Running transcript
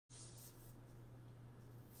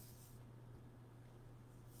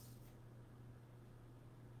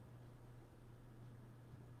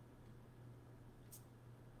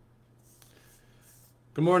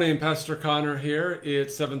Good morning, Pastor Connor here.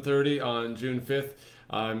 It's 7:30 on June 5th.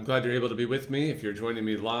 I'm glad you're able to be with me. If you're joining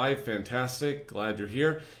me live, fantastic. Glad you're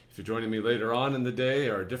here. If you're joining me later on in the day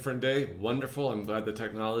or a different day, wonderful. I'm glad the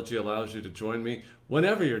technology allows you to join me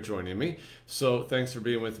whenever you're joining me. So thanks for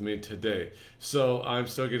being with me today. So I'm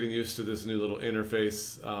still getting used to this new little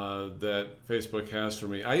interface that Facebook has for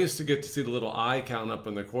me. I used to get to see the little icon up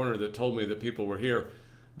in the corner that told me that people were here,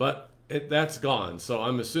 but that's gone. So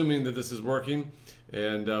I'm assuming that this is working,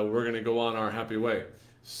 and we're going to go on our happy way.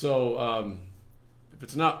 So if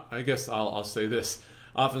it's not, I guess I'll say this.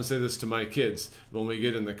 I often say this to my kids when we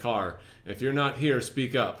get in the car. If you're not here,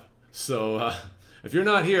 speak up. So if you're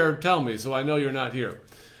not here, tell me so I know you're not here.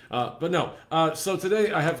 But no, so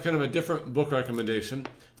today I have kind of a different book recommendation,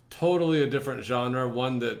 totally a different genre,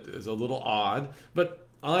 one that is a little odd, but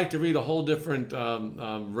I like to read a whole different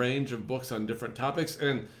range of books on different topics.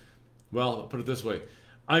 And well, I'll put it this way.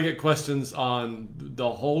 I get questions on the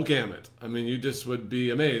whole gamut. I mean, you just would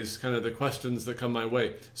be amazed, kind of the questions that come my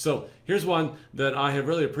way. So here's one that I have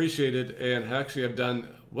really appreciated and actually have done,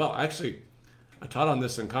 well, actually, I taught on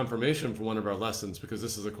this in confirmation for one of our lessons because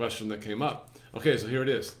this is a question that came up. Okay, so here it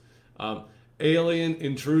is. Alien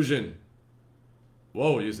intrusion.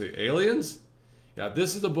 Whoa, you say aliens? Yeah,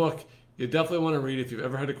 this is the book you definitely want to read if you've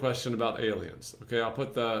ever had a question about aliens. Okay, I'll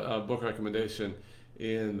put the book recommendation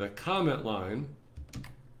in the comment line.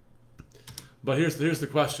 But here's the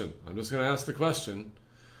question. I'm just going to ask the question.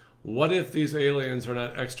 What if these aliens are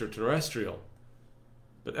not extraterrestrial,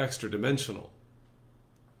 but extra-dimensional?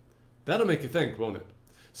 That'll make you think, won't it?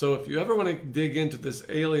 So if you ever want to dig into this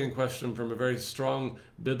alien question from a very strong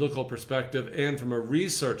biblical perspective and from a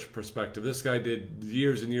research perspective, this guy did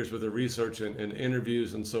years and years worth of research and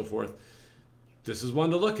interviews and so forth. This is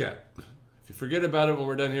one to look at. If you forget about it when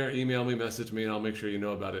we're done here, email me, message me, and I'll make sure you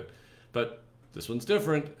know about it. But this one's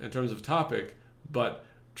different in terms of topic, but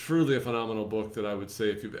truly a phenomenal book that I would say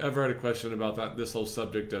if you've ever had a question about this whole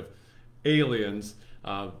subject of aliens,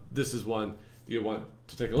 this is one you want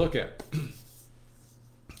to take a look at.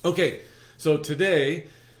 Okay, so today,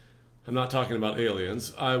 I'm not talking about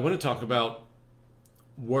aliens. I want to talk about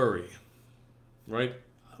worry, right?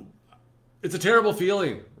 It's a terrible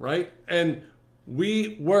feeling, right? And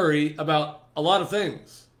we worry about a lot of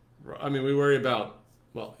things. I mean, we worry about,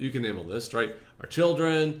 well, you can name a list, right? Our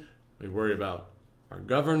children, we worry about our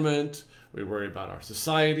government, we worry about our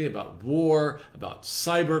society, about war, about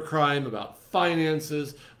cybercrime, about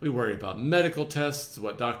finances, we worry about medical tests,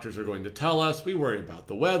 what doctors are going to tell us, we worry about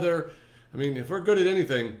the weather. I mean, if we're good at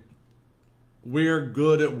anything, we're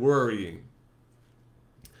good at worrying.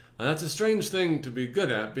 And that's a strange thing to be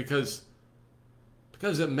good at because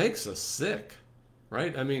it makes us sick,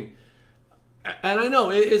 right? I mean, and I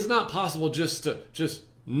know it's not possible just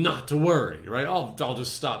not to worry, right? I'll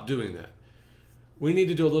just stop doing that. We need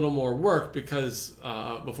to do a little more work because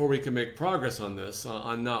before we can make progress on this,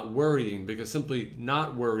 on not worrying, because simply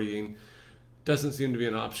not worrying doesn't seem to be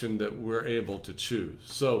an option that we're able to choose.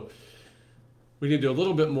 So we need to do a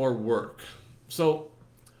little bit more work. So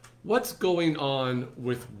what's going on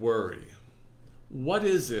with worry? What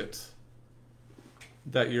is it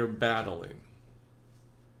that you're battling?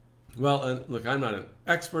 Well, and look, I'm not an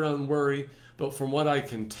expert on worry, but from what I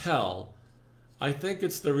can tell, I think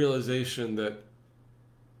it's the realization that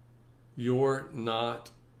you're not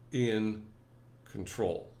in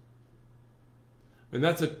control. And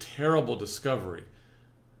that's a terrible discovery,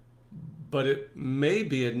 but it may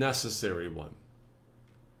be a necessary one.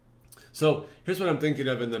 So here's what I'm thinking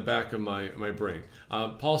of in the back of my brain.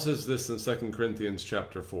 Paul says this in 2 Corinthians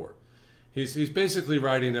chapter 4. He's basically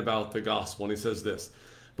writing about the gospel, and he says this: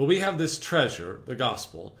 but we have this treasure, the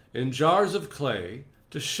gospel, in jars of clay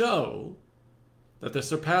to show that the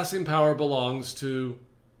surpassing power belongs to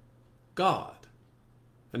God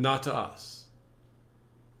and not to us.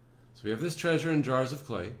 So we have this treasure in jars of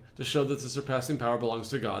clay to show that the surpassing power belongs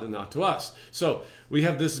to God and not to us. So we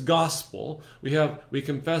have this gospel, we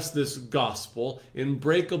confess this gospel in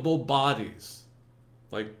breakable bodies,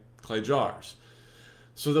 like clay jars,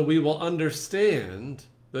 so that we will understand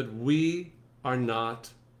that we are not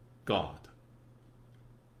God.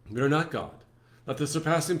 We are not God. That the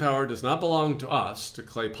surpassing power does not belong to us, to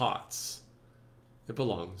clay pots. It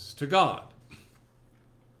belongs to God.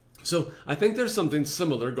 So I think there's something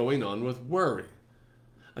similar going on with worry.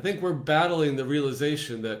 I think we're battling the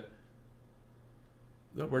realization that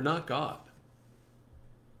we're not God.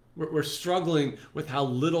 We're struggling with how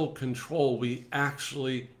little control we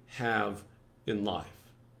actually have in life.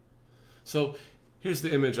 So here's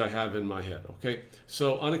the image I have in my head, okay?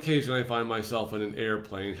 So on occasion I find myself in an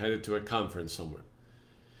airplane headed to a conference somewhere.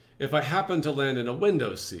 If I happen to land in a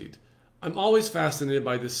window seat, I'm always fascinated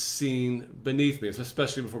by the scene beneath me,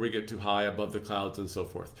 especially before we get too high above the clouds and so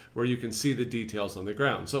forth, where you can see the details on the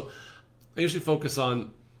ground. So I usually focus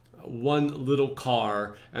on one little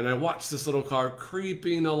car, and I watch this little car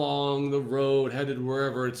creeping along the road, headed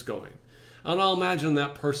wherever it's going. And I'll imagine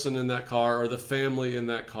that person in that car or the family in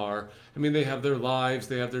that car. I mean, they have their lives,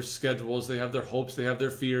 they have their schedules, they have their hopes, they have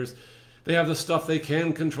their fears. They have the stuff they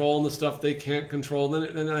can control and the stuff they can't control.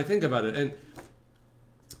 And then I think about it, and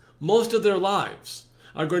most of their lives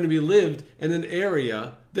are going to be lived in an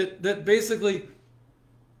area that basically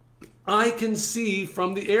I can see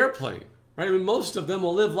from the airplane, right? I mean, most of them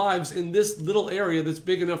will live lives in this little area that's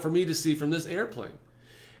big enough for me to see from this airplane.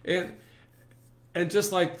 And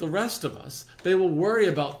just like the rest of us, they will worry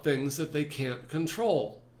about things that they can't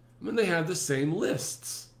control. I mean, they have the same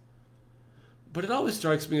lists. But it always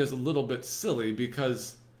strikes me as a little bit silly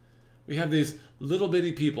because we have these little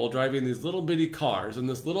bitty people driving these little bitty cars in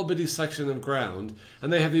this little bitty section of ground,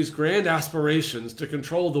 and they have these grand aspirations to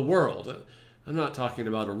control the world. I'm not talking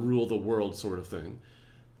about a rule the world sort of thing,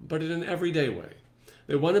 but in an everyday way.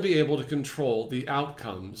 They want to be able to control the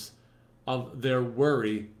outcomes of their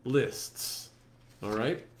worry lists. All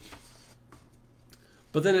right?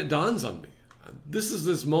 But then it dawns on me. This is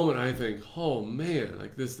this moment I think, oh man,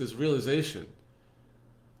 like this realization.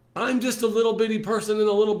 I'm just a little bitty person in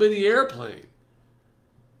a little bitty airplane.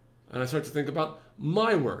 And I start to think about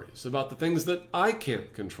my worries, about the things that I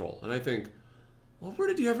can't control. And I think, well, where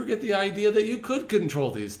did you ever get the idea that you could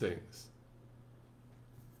control these things?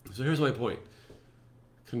 So here's my point.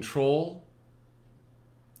 Control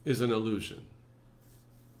is an illusion.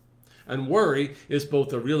 And worry is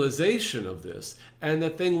both a realization of this and the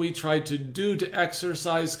thing we try to do to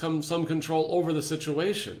exercise some control over the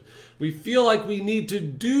situation. We feel like we need to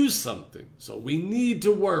do something, so we need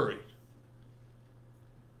to worry.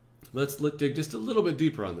 Let's dig just a little bit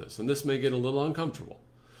deeper on this, and this may get a little uncomfortable.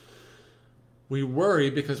 We worry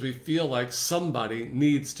because we feel like somebody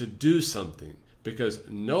needs to do something, because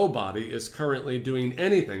nobody is currently doing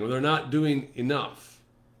anything, or they're not doing enough.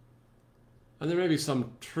 And there may be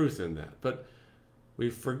some truth in that, but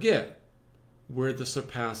we forget where the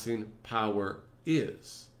surpassing power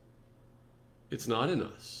is. It's not in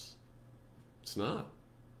us. It's not.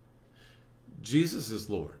 Jesus is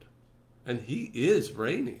Lord, and he is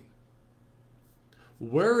reigning.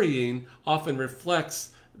 Worrying often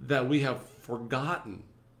reflects that we have forgotten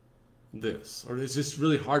this, or it's just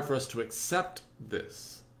really hard for us to accept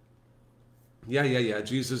this. Yeah,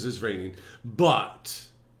 Jesus is reigning, but...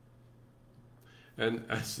 And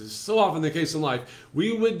as is so often the case in life,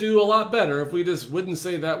 we would do a lot better if we just wouldn't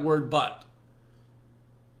say that word but.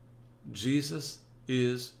 Jesus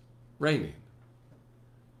is reigning.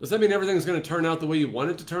 Does that mean everything's going to turn out the way you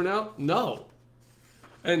want it to turn out? No.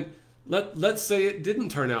 And let's say it didn't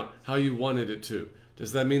turn out how you wanted it to.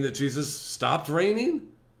 Does that mean that Jesus stopped reigning?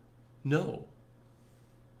 No.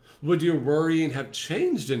 Would your worrying have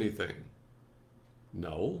changed anything?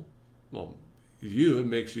 No. Well, it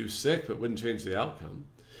makes you sick, but wouldn't change the outcome.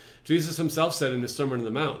 Jesus himself said in his Sermon on the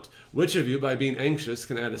Mount, which of you, by being anxious,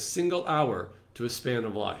 can add a single hour to a span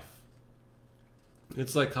of life?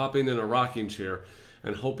 It's like hopping in a rocking chair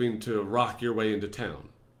and hoping to rock your way into town.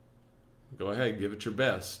 Go ahead, give it your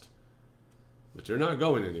best, but you're not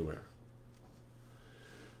going anywhere.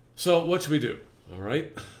 So what should we do? All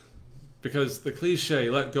right? Because the cliche,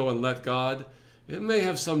 let go and let God, it may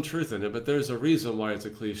have some truth in it, but there's a reason why it's a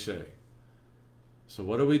cliche. So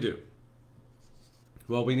what do?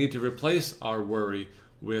 Well, we need to replace our worry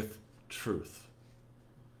with truth.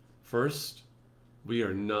 First, we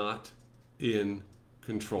are not in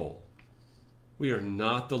control. We are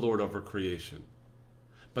not the Lord over creation.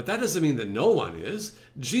 But that doesn't mean that no one is.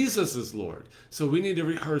 Jesus is Lord. So we need to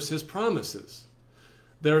rehearse his promises.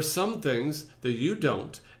 There are some things that you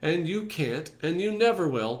don't, and you can't, and you never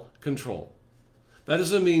will control. That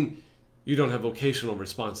doesn't mean you don't have vocational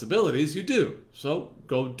responsibilities. You do. So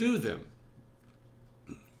go do them.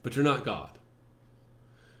 But you're not God.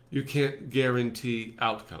 You can't guarantee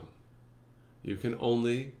outcome. You can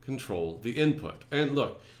only control the input. And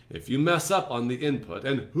look, if you mess up on the input,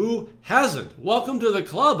 and who hasn't? Welcome to the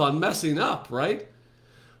club on messing up, right?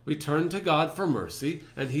 We turn to God for mercy,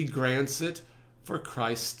 and he grants it for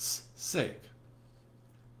Christ's sake.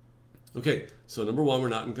 Okay, so number one, we're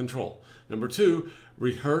not in control. Number two,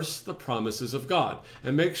 rehearse the promises of God.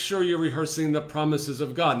 And make sure you're rehearsing the promises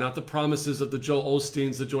of God, not the promises of the Joel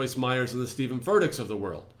Osteens, the Joyce Meyers, and the Stephen Furticks of the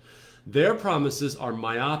world. Their promises are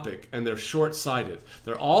myopic and they're short-sighted.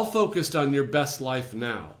 They're all focused on your best life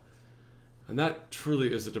now. And that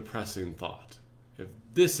truly is a depressing thought. If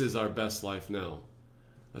this is our best life now,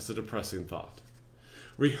 that's a depressing thought.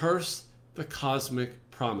 Rehearse the cosmic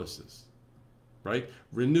promises, right?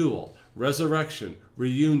 Renewal, resurrection,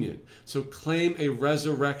 reunion. So claim a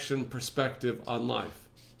resurrection perspective on life.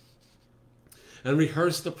 And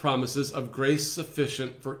rehearse the promises of grace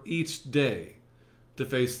sufficient for each day to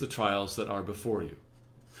face the trials that are before you.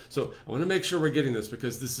 So I want to make sure we're getting this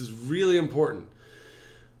because this is really important.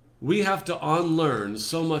 We have to unlearn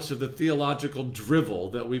so much of the theological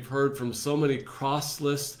drivel that we've heard from so many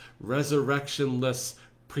crossless, resurrectionless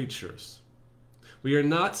preachers. We are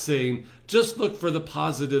not saying, just look for the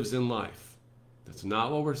positives in life. That's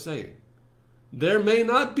not what we're saying. There may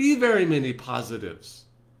not be very many positives.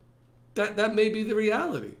 That may be the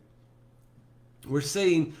reality. We're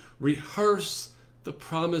saying, rehearse the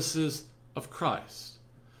promises of Christ.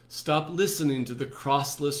 Stop listening to the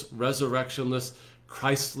crossless, resurrectionless,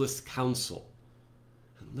 Christless counsel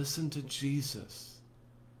and listen to Jesus.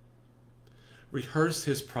 Rehearse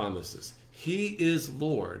his promises. He is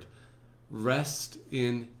Lord. Rest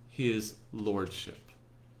in his lordship.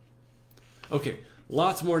 Okay,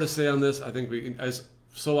 lots more to say on this. I think we, as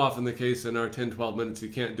so often the case in our 10-12 minutes, you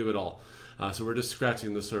can't do it all. So we're just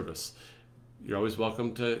scratching the surface. You're always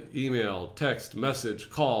welcome to email, text, message,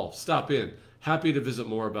 call, stop in. Happy to visit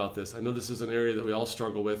more about this. I know this is an area that we all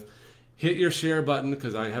struggle with. Hit your share button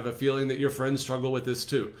because I have a feeling that your friends struggle with this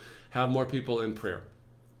too. Have more people in prayer.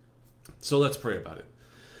 So let's pray about it.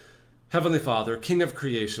 Heavenly Father, King of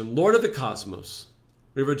creation, Lord of the cosmos,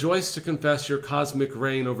 we rejoice to confess your cosmic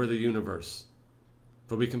reign over the universe.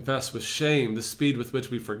 For we confess with shame the speed with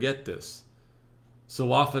which we forget this.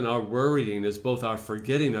 So often our worrying is both our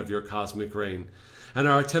forgetting of your cosmic reign and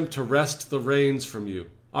our attempt to wrest the reins from you,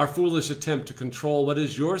 our foolish attempt to control what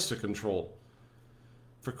is yours to control.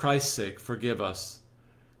 For Christ's sake, forgive us.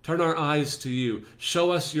 Turn our eyes to you.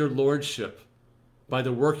 Show us your lordship. By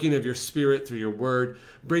the working of your Spirit through your word,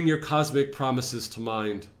 bring your cosmic promises to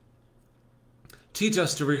mind. Teach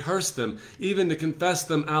us to rehearse them, even to confess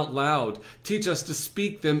them out loud. Teach us to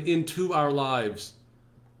speak them into our lives.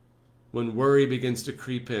 When worry begins to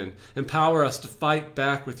creep in, empower us to fight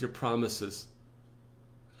back with your promises.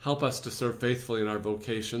 Help us to serve faithfully in our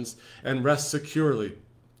vocations and rest securely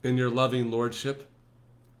in your loving lordship.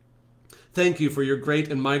 Thank you for your great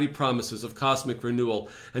and mighty promises of cosmic renewal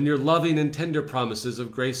and your loving and tender promises of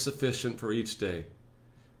grace sufficient for each day.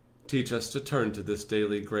 Teach us to turn to this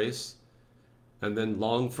daily grace and then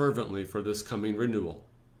long fervently for this coming renewal.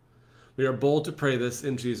 We are bold to pray this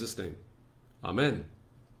in Jesus' name. Amen.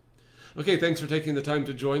 Okay, thanks for taking the time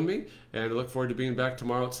to join me, and I look forward to being back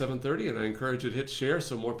tomorrow at 7:30, and I encourage you to hit share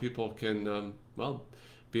so more people can,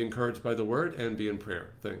 be encouraged by the word and be in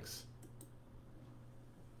prayer. Thanks.